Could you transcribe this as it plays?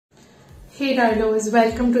Hey Darlos,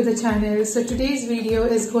 welcome to the channel. So today's video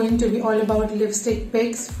is going to be all about lipstick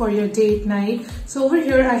picks for your date night. So over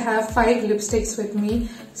here I have 5 lipsticks with me.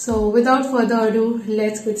 So without further ado,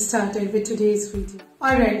 let's get started with today's video.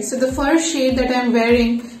 Alright, so the first shade that I'm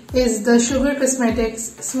wearing is the Sugar Cosmetics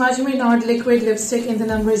Smudge Me Not Liquid Lipstick in the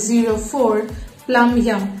number 04 Plum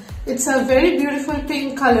Yum. It's a very beautiful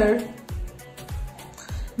pink color,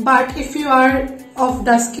 but if you are of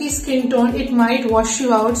dusky skin tone, it might wash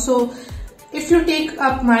you out. So if you take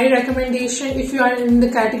up my recommendation, if you are in the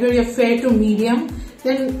category of fair to medium,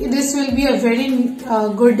 then this will be a very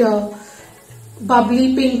good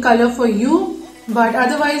bubbly pink color for you. But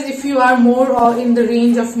otherwise, if you are more in the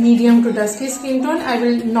range of medium to dusky skin tone, I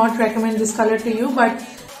will not recommend this color to you. But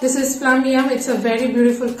this is Plum Yum. It's a very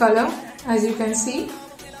beautiful color, as you can see.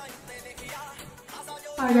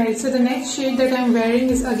 Alright, so the next shade that I'm wearing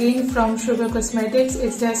is again from Sugar Cosmetics.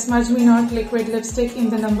 It's their Smudge Me Not Liquid Lipstick in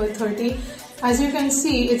the number 30. As you can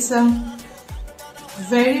see, it's a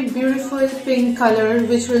very beautiful pink color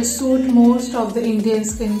which will suit most of the Indian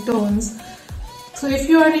skin tones. So if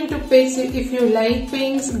you are into pinks, if you like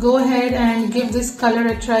pinks, go ahead and give this color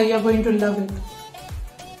a try. You're going to love it.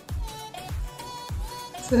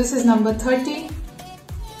 So this is number 30.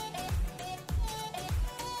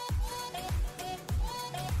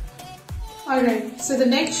 Alright, so the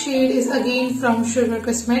next shade is again from Sugar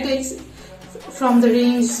Cosmetics from the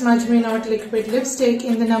range Smudge Me Not Liquid Lipstick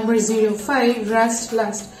in the number 05 Rust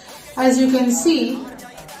Lust. As you can see,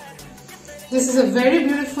 this is a very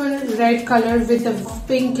beautiful red color with a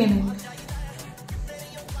pink in it.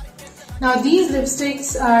 Now these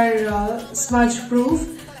lipsticks are smudge proof.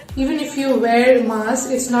 Even if you wear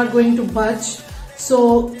mask, it's not going to budge.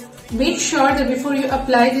 So make sure that before you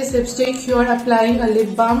apply this lipstick, you are applying a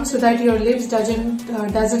lip balm so that your lips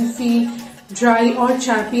doesn't feel dry or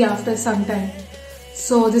chappy after some time.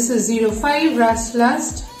 So this is 05 Rust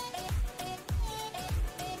Lust.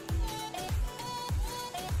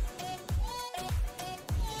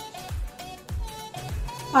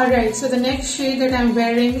 Alright, so the next shade that I'm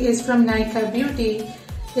wearing is from Nykaa Beauty.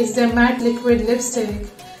 It's their matte liquid lipstick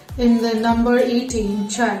in the number 18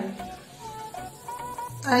 Chai.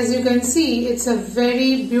 As you can see, it's a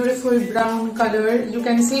very beautiful brown color. You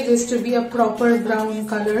can say this to be a proper brown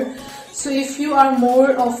color. So if you are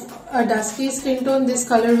more of a dusky skin tone, this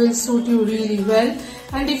color will suit you really well.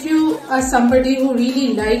 And if you are somebody who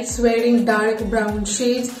really likes wearing dark brown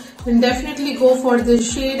shades, then definitely go for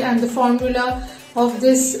this shade. And the formula of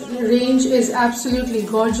this range is absolutely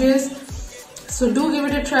gorgeous. So do give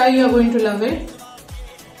it a try, you are going to love it.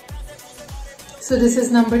 So this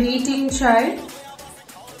is number 18 Chai.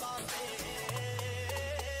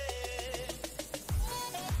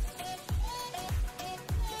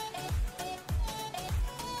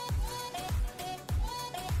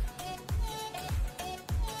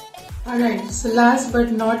 Alright, so last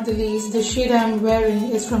but not the least, the shade I am wearing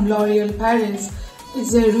is from L'Oreal Paris.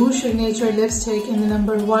 It's a Rouge Signature lipstick in the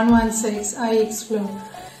number 116 I Explore.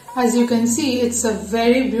 As you can see, it's a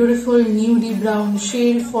very beautiful nudie brown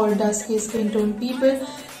shade for dusky skin tone people,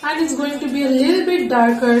 and it's going to be a little bit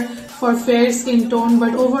darker for fair skin tone,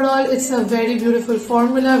 but overall it's a very beautiful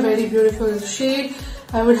formula, very beautiful shade.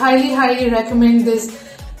 I would highly recommend this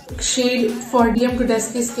shade for medium to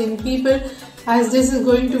dusky skin people, as this is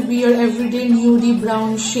going to be your everyday nudie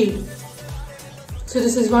brown shade. So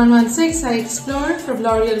this is 116 I Explore from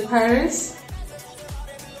L'Oreal Paris.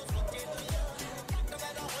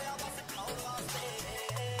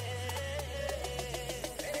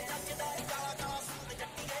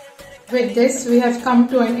 With this, we have come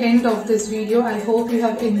to an end of this video. I hope you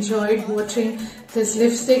have enjoyed watching this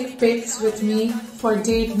lipstick picks with me for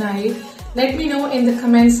date night. Let me know in the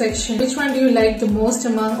comment section which one do you like the most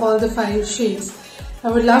among all the 5 shades. I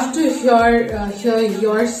would love to hear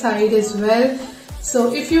your side as well.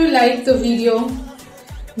 So if you like the video,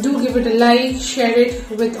 do give it a like, share it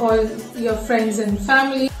with all your friends and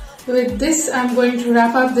family. With this, I'm going to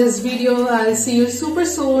wrap up this video. I'll see you super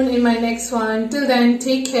soon in my next one. Till then,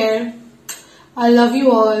 take care. I love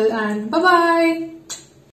you all and bye-bye.